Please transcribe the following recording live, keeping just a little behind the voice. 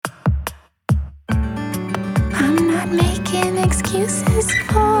not making excuses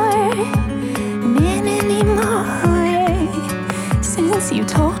for men anymore. Since you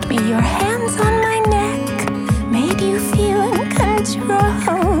told me your hands on my neck made you feel in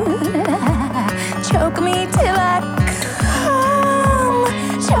control. Choke me till I come,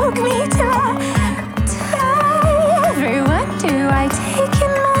 choke me till I die. Everyone do I take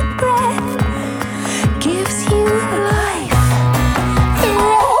in my breath gives you life.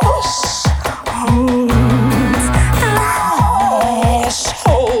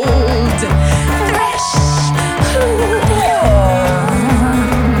 Threshold,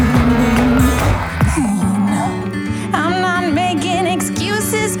 I'm not making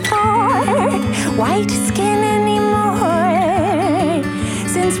excuses for white skin anymore.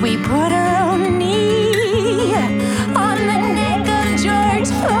 Since we put our own knee on the neck of George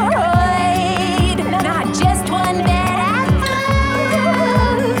Floyd, not just one bad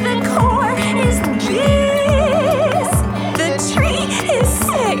apple. The core is this. The tree is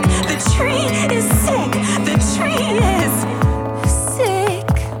sick. The tree is sick. The tree is sick.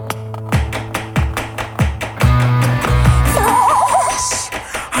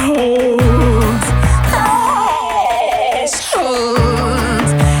 Threshold.